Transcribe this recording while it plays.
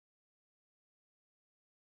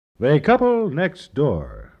The Couple Next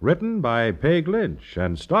Door, written by Peg Lynch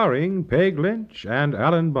and starring Peg Lynch and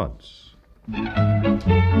Alan Bunce.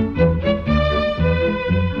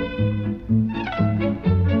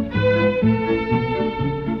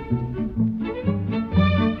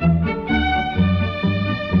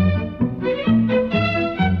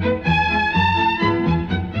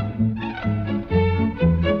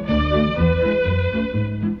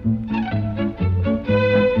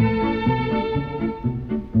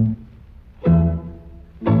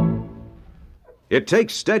 It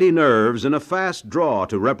takes steady nerves and a fast draw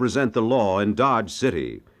to represent the law in Dodge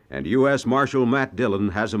City, and U.S. Marshal Matt Dillon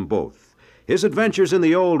has 'em both. His adventures in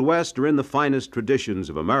the Old West are in the finest traditions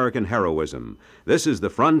of American heroism. This is the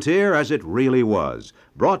frontier as it really was,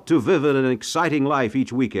 brought to vivid and exciting life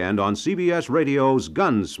each weekend on CBS Radio's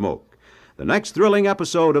Gunsmoke. The next thrilling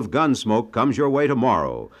episode of Gunsmoke comes your way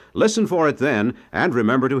tomorrow. Listen for it then, and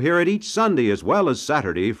remember to hear it each Sunday as well as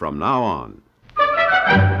Saturday from now on.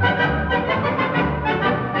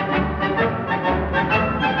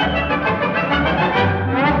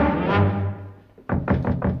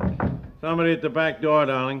 Somebody at the back door,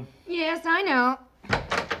 darling. Yes, I know.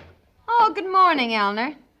 Oh, good morning,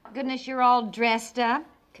 Elner. Goodness, you're all dressed up.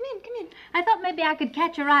 Come in. I thought maybe I could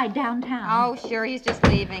catch a ride downtown. Oh, sure, he's just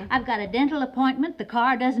leaving. I've got a dental appointment, the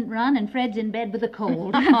car doesn't run, and Fred's in bed with a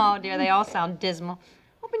cold. Oh, dear, they all sound dismal.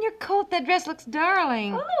 Open your coat. That dress looks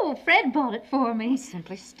darling. Oh, Fred bought it for me.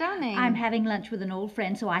 Simply stunning. I'm having lunch with an old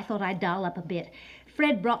friend, so I thought I'd doll up a bit.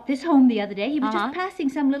 Fred brought this home the other day. He was just passing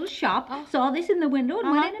some little shop, saw this in the window, and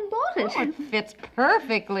went in and bought it. Oh, it fits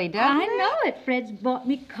perfectly, doesn't it? I know it. Fred's bought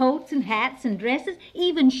me coats and hats and dresses,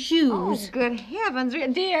 even shoes. Oh, good heavens.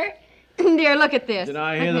 Dear, look at this. Did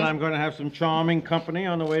I hear that I'm going to have some charming company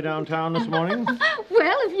on the way downtown this morning?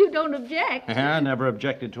 Well, if you don't object. I never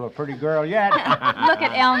objected to a pretty girl yet. Look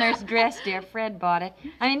at Elner's dress, dear. Fred bought it.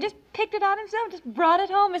 I mean, just picked it out himself, just brought it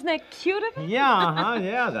home. Isn't that cute of him?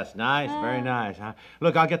 Yeah, that's nice, very nice.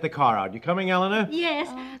 Look, I'll get the car out. You coming, Eleanor? Yes.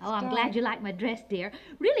 Oh, I'm glad you like my dress, dear.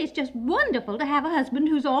 Really, it's just wonderful to have a husband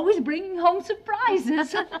who's always bringing home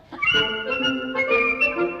surprises.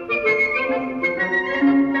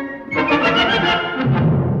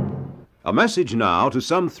 A message now to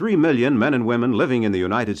some 3 million men and women living in the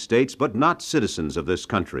United States but not citizens of this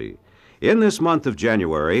country. In this month of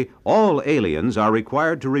January, all aliens are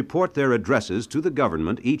required to report their addresses to the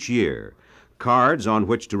government each year. Cards on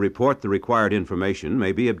which to report the required information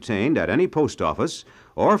may be obtained at any post office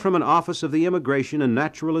or from an office of the Immigration and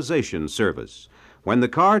Naturalization Service. When the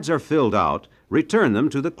cards are filled out, return them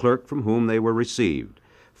to the clerk from whom they were received.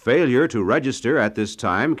 Failure to register at this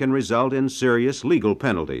time can result in serious legal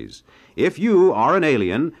penalties. If you are an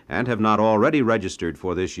alien and have not already registered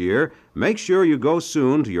for this year, make sure you go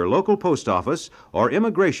soon to your local post office or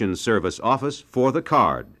Immigration Service office for the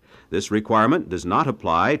card. This requirement does not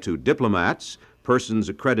apply to diplomats, persons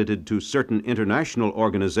accredited to certain international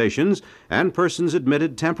organizations, and persons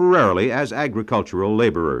admitted temporarily as agricultural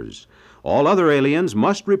laborers. All other aliens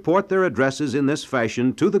must report their addresses in this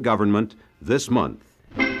fashion to the government this month.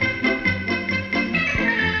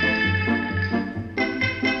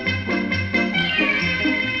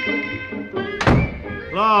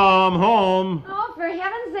 Hello, I'm home. Oh, for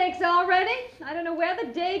heaven's sakes, already? I don't know where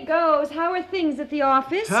the day goes. How are things at the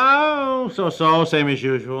office? Oh, so, same as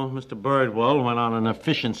usual. Mr. Birdwell went on an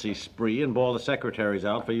efficiency spree and bawled the secretaries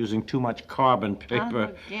out for using too much carbon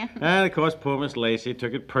paper. Oh, dear. And, of course, poor Miss Lacey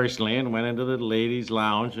took it personally and went into the ladies'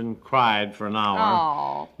 lounge and cried for an hour.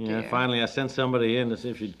 Oh, dear. Yeah, finally I sent somebody in to see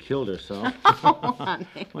if she'd killed herself. Oh, honey.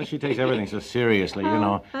 Well, she takes everything so seriously, you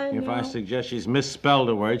know. If I suggest she's misspelled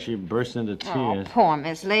a word, she bursts into tears. Oh, poor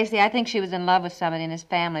Miss Lacey. I think she was in love with somebody and his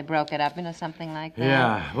family broke it up, something like that.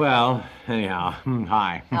 Yeah, well, anyhow,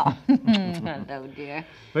 hi. Oh, hello, dear.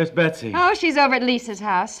 Where's Betsy? Oh, she's over at Lisa's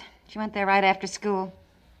house. She went there right after school.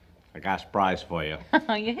 I got a surprise for you.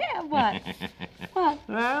 Oh, you have? What? What?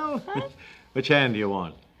 Well, which hand do you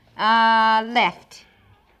want? Left.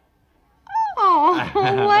 Oh,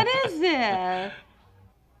 what is it?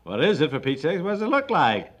 What is it, for Pete's sake? What does it look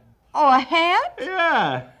like? Oh, a hat?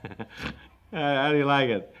 Yeah. How do you like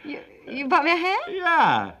it? You bought me a hat?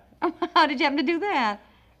 Yeah. How did you happen to do that?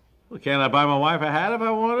 Well, can't I buy my wife a hat if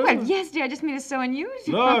I want to? Well, yes, dear. I just mean it's so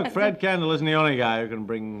unusual. Look, Fred Kendall isn't the only guy who can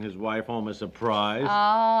bring his wife home a surprise. Oh,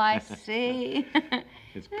 I see.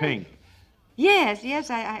 It's pink. Yes,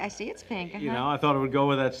 I see it's pink. You know, I thought it would go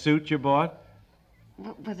with that suit you bought.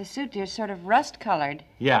 Well, the suit, dear, is sort of rust-colored.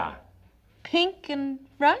 Yeah. Pink and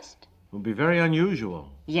rust? It would be very unusual.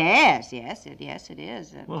 Yes, it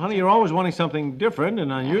is. Well, honey, you're always wanting something different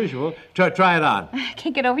and unusual. Try it on. I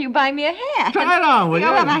can't get over you buying me a hat. Try it on, will you?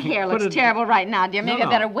 Well, my hair looks terrible right now, dear. Maybe No. I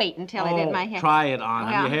better wait until I get my hair. Try it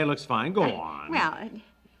on. Well, Your hair looks fine. Go on. Well,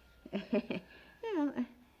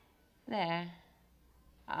 there.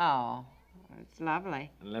 Oh, it's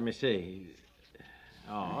lovely. Let me see.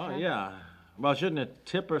 Oh, yeah. Well, shouldn't it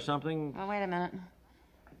tip or something? Oh, wait a minute.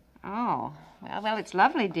 Oh, well, it's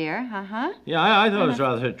lovely, dear. Uh-huh. Yeah, I thought it was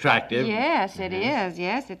rather attractive. Yes, it is.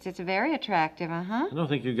 Yes, it's very attractive. Uh-huh. I don't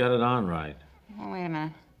think you got it on right. Oh, wait a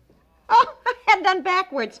minute. Oh, I had done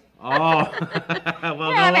backwards. Oh.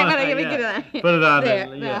 Well, Let me get it on. Put it on there.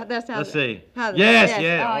 there. Yeah. That sounds Let's see. How's it? Yes,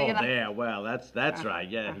 yeah. Oh, Oh, you know. there. Well, that's right.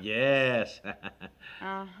 Yeah, yes.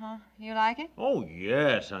 Uh-huh. You like it? Oh,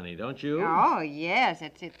 yes, honey, don't you? Oh, yes.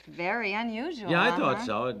 It's very unusual. Yeah, I uh-huh. thought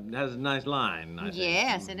so. It has a nice line, I think.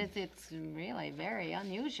 Yes, it's really very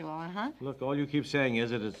unusual, uh-huh. Look, all you keep saying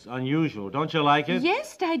is that it's unusual. Don't you like it?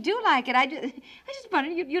 Yes, I do like it. I just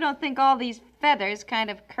wonder, you don't think all these feathers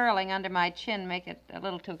kind of curling under my chin make it a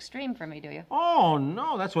little too extreme for me, do you? Oh,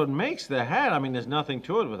 no, that's what makes the hat. I mean, there's nothing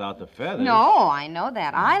to it without the feathers. No, I know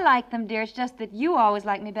that. I like them, dear. It's just that you always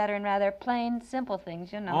like me better in rather plain, simple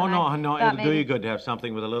things, you know. Oh, and no, I no, thought it'll do you good to have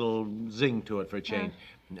something with a little zing to it for a change.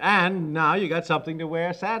 And now you got something to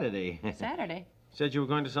wear Saturday. Saturday? Said you were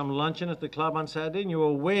going to some luncheon at the club on Saturday, and you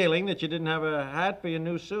were wailing that you didn't have a hat for your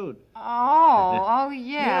new suit. Oh,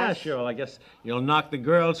 yes. Yeah, sure. Well, I guess you'll knock the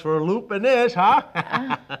girls for a loop in this, huh?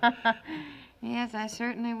 Yes, I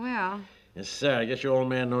certainly will. Yes, sir. I guess your old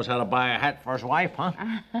man knows how to buy a hat for his wife, huh?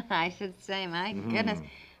 I should say, my goodness.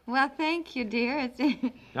 Well, thank you, dear. It's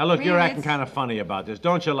Now, look, you're really, acting kind of funny about this.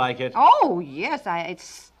 Don't you like it? Oh, yes, it's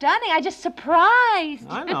stunning. I just surprised.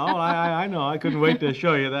 I know. I know. I couldn't wait to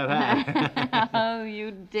show you that hat. Oh,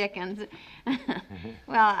 you dickens.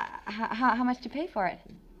 Well, how much did you pay for it?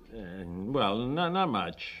 Well, not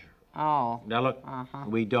much. Oh. Now, look,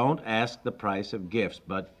 we don't ask the price of gifts,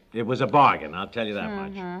 but it was a bargain, I'll tell you that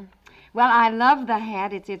much. Well, I love the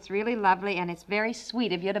hat. It's really lovely, and it's very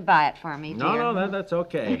sweet of you to buy it for me, dear. No, that's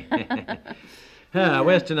okay.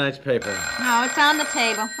 Where's tonight's paper? No, it's on the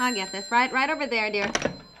table. I'll get this. Right over there, dear.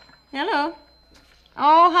 Hello.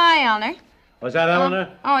 Oh, hi, Elner. Was that Eleanor?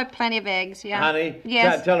 Oh, I have plenty of eggs, yeah. Honey?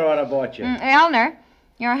 Yes. Tell her what I bought you. Elner,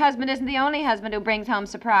 your husband isn't the only husband who brings home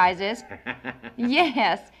surprises.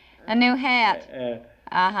 Yes, a new hat.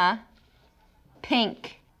 Uh-huh.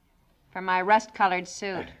 Pink. For my rust-colored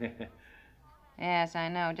suit. Yes, I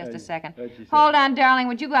know. Just a second. Hold on, darling.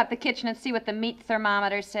 Would you go out the kitchen and see what the meat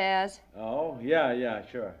thermometer says? Oh, yeah,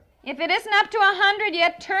 sure. If it isn't up to 100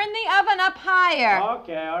 yet, turn the oven up higher.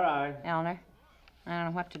 Okay, all right. Elner, I don't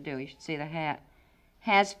know what to do. You should see the hat.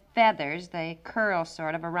 Has feathers. They curl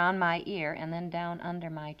sort of around my ear and then down under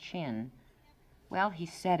my chin. Well, he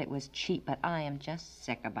said it was cheap, but I am just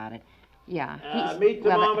sick about it. Yeah. Meat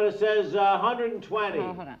thermometer says 120.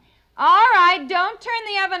 Oh, hold on. All right, don't turn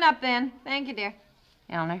the oven up then. Thank you, dear.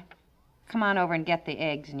 Elner, come on over and get the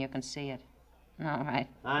eggs and you can see it. All right.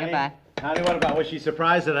 Honey, Goodbye. Honey, what about, was she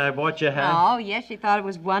surprised that I bought you a hat? Oh, yes, she thought it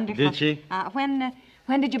was wonderful. Did she? When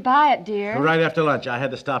did you buy it, dear? Right after lunch. I had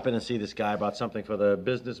to stop in and see this guy about something for the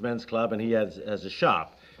Businessmen's Club, and he has a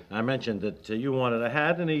shop. I mentioned that you wanted a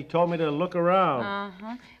hat, and he told me to look around.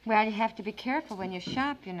 Uh-huh. Well, you have to be careful when you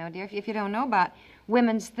shop, you know, dear. If you don't know about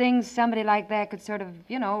women's things, somebody like that could sort of,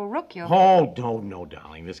 rook you. Oh, no,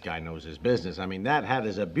 darling. This guy knows his business. I mean, that hat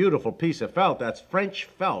is a beautiful piece of felt. That's French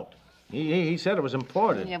felt. He said it was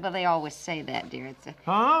imported. Yeah, well, they always say that, dear. It's a...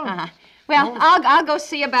 Huh? Uh-huh. Well, I'll go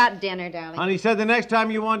see about dinner, darling. And he said the next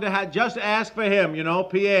time you want a hat, just ask for him,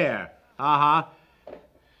 Pierre. Uh-huh.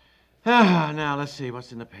 Now, let's see.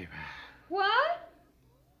 What's in the paper? What?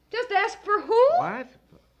 Just ask for who? What?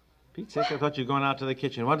 Pete's sake, I thought you were going out to the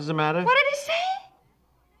kitchen. What does it matter? What did he say?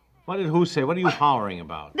 What did who say? What are you hollering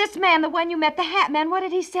about? This man, the one you met, the hat man, what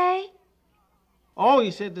did he say? Oh,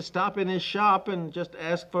 he said to stop in his shop and just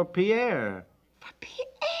ask for Pierre. For Pierre?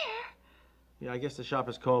 Yeah, I guess the shop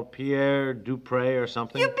is called Pierre Dupré or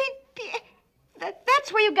something. You mean Pierre?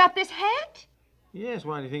 That's where you got this hat? Yes,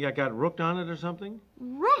 why, do you think I got rooked on it or something?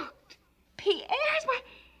 Rooked? Pierre's? Why,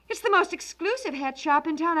 it's the most exclusive hat shop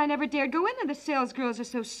in town. I never dared go in there. The sales girls are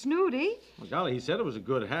so snooty. Well, golly, he said it was a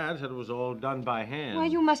good hat. Said it was all done by hand. Well,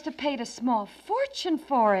 you must have paid a small fortune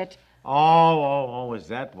for it. Oh, is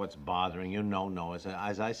that what's bothering you? No.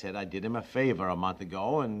 As I said, I did him a favor a month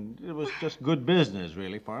ago, and it was just good business,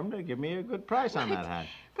 really, for him to give me a good price on that hat.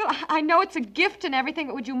 Well, I know it's a gift and everything,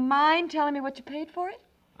 but would you mind telling me what you paid for it?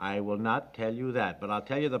 I will not tell you that, but I'll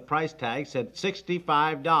tell you the price tag said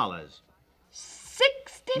 $65. $65?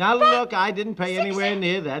 Now, look, I didn't pay anywhere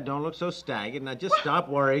near that. Don't look so staggered. Now, just stop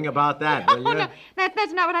worrying about that, will you? No,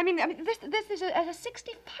 that's not what I mean. This is a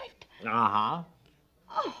 65. Uh-huh.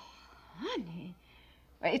 Oh, honey.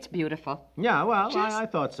 It's beautiful. Yeah, well, I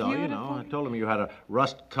thought so, beautiful. you know. I told him you had a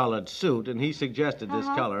rust-colored suit, and he suggested this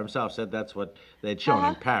color himself, said that's what they'd shown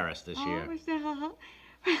in Paris this year.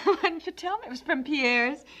 Why didn't you tell me it was from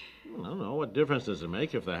Pierre's? I don't know. What difference does it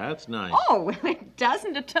make if the hat's nice? Oh, well, it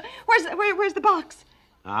doesn't. Where's the box?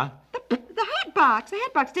 Huh? The hat box. The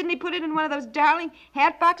hat box. Didn't he put it in one of those darling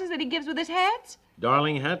hat boxes that he gives with his hats?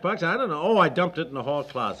 Darling hat box? I don't know. Oh, I dumped it in the hall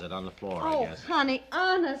closet on the floor, I guess. Oh, honey,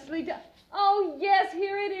 honestly. Oh, yes,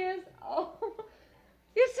 here it is. Oh,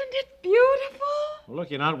 isn't it beautiful? Well,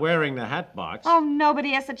 look, you're not wearing the hat box. Oh,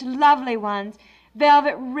 nobody has such lovely ones.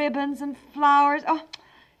 Velvet ribbons and flowers. Oh,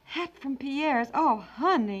 Hat from Pierre's. Oh,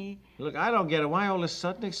 honey. Look, I don't get it. Why all this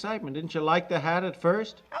sudden excitement? Didn't you like the hat at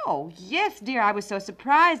first? Oh, yes, dear. I was so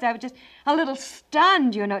surprised. I was just a little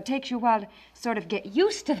stunned, you know. It takes you a while to sort of get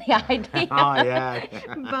used to the idea. Oh, yeah.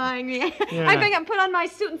 Buying me. Yeah. I think I'll put on my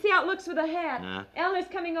suit and see how it looks with a hat. Nah. Eleanor's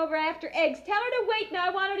coming over after eggs. Tell her to wait now. I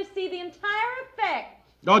want her to see the entire effect.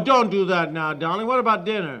 Oh, don't do that now, darling. What about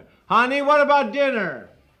dinner? Honey, what about dinner?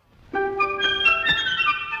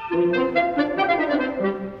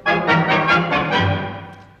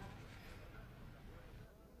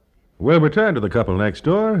 We'll return to the couple next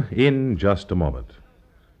door in just a moment.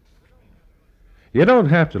 You don't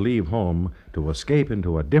have to leave home to escape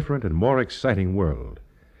into a different and more exciting world.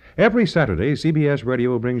 Every Saturday, CBS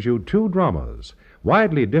Radio brings you two dramas,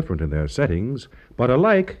 widely different in their settings, but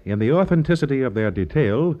alike in the authenticity of their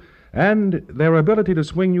detail and their ability to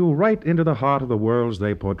swing you right into the heart of the worlds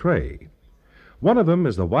they portray. One of them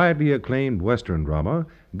is the widely acclaimed Western drama,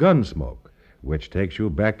 Gunsmoke, which takes you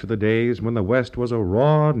back to the days when the West was a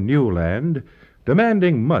raw, new land,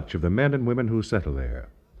 demanding much of the men and women who settle there.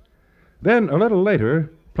 Then, a little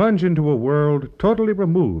later, plunge into a world totally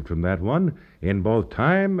removed from that one in both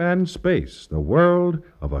time and space, the world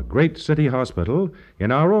of a great city hospital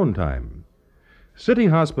in our own time. City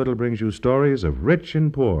Hospital brings you stories of rich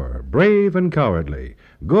and poor, brave and cowardly,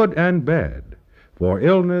 good and bad. For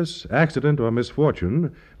illness, accident, or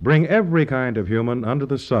misfortune bring every kind of human under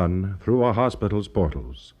the sun through a hospital's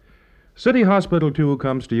portals. City Hospital, too,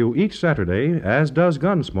 comes to you each Saturday, as does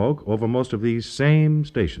Gunsmoke, over most of these same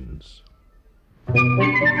stations.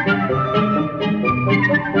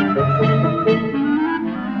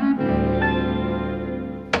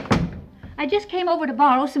 I just came over to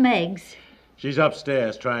borrow some eggs. She's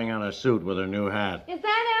upstairs trying on her suit with her new hat. Is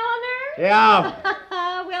that Eleanor? Yeah.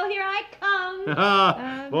 Well, here I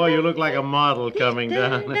come. Boy, you look like a model coming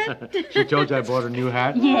down. She told you I bought a new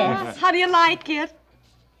hat? Yes. How do you like it?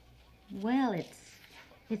 Well,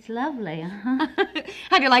 it's lovely, uh-huh.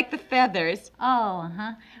 How do you like the feathers? Oh,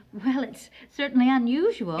 uh-huh. Well, it's certainly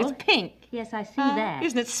unusual. It's pink. Yes, I see that.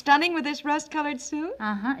 Isn't it stunning with this rust-colored suit?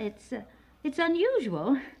 Uh-huh. It's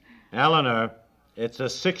unusual. Eleanor, it's a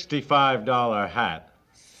 $65 hat.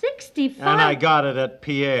 65. And I got it at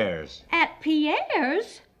Pierre's. At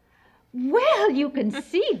Pierre's? Well, you can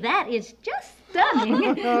see that is just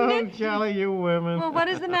stunning. Oh, Charlie, you women. Well, what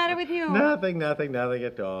is the matter with you? Nothing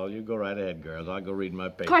at all. You go right ahead, girls. I'll go read my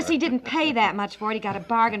paper. Of course, he didn't pay that much for it. He got a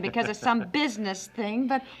bargain because of some business thing,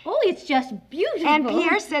 but... Oh, it's just beautiful. And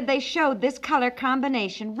Pierre said they showed this color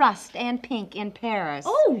combination, rust and pink, in Paris.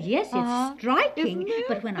 Oh, yes, it's striking. Isn't it?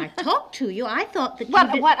 But when I talked to you, I thought that Well,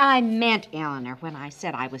 you did... what I meant, Eleanor, when I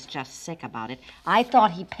said I was just sick about it, I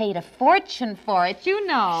thought he paid a fortune for it, you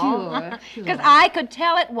know. Sure. Because I could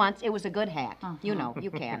tell at once it was a good hat. You know,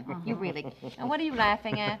 you can. You really... And what are you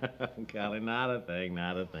laughing at? Golly, not a thing.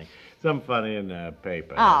 Some funny in the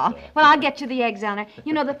paper. Oh, well, I'll get you the eggs, Eleanor.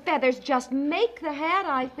 You know, the feathers just make the hat,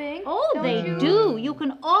 I think. Oh, Don't they you? do. You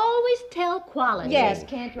can always tell quality. Yes,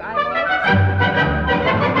 can't you?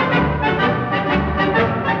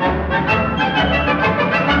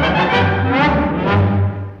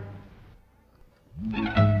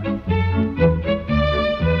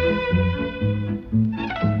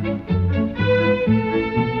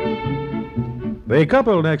 The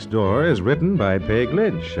Couple Next Door is written by Peg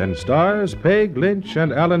Lynch and stars Peg Lynch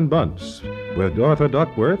and Alan Bunce, with Dorothy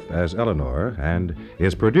Duckworth as Eleanor, and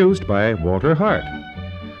is produced by Walter Hart.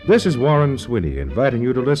 This is Warren Sweeney inviting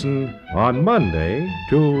you to listen on Monday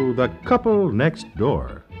to The Couple Next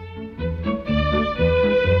Door.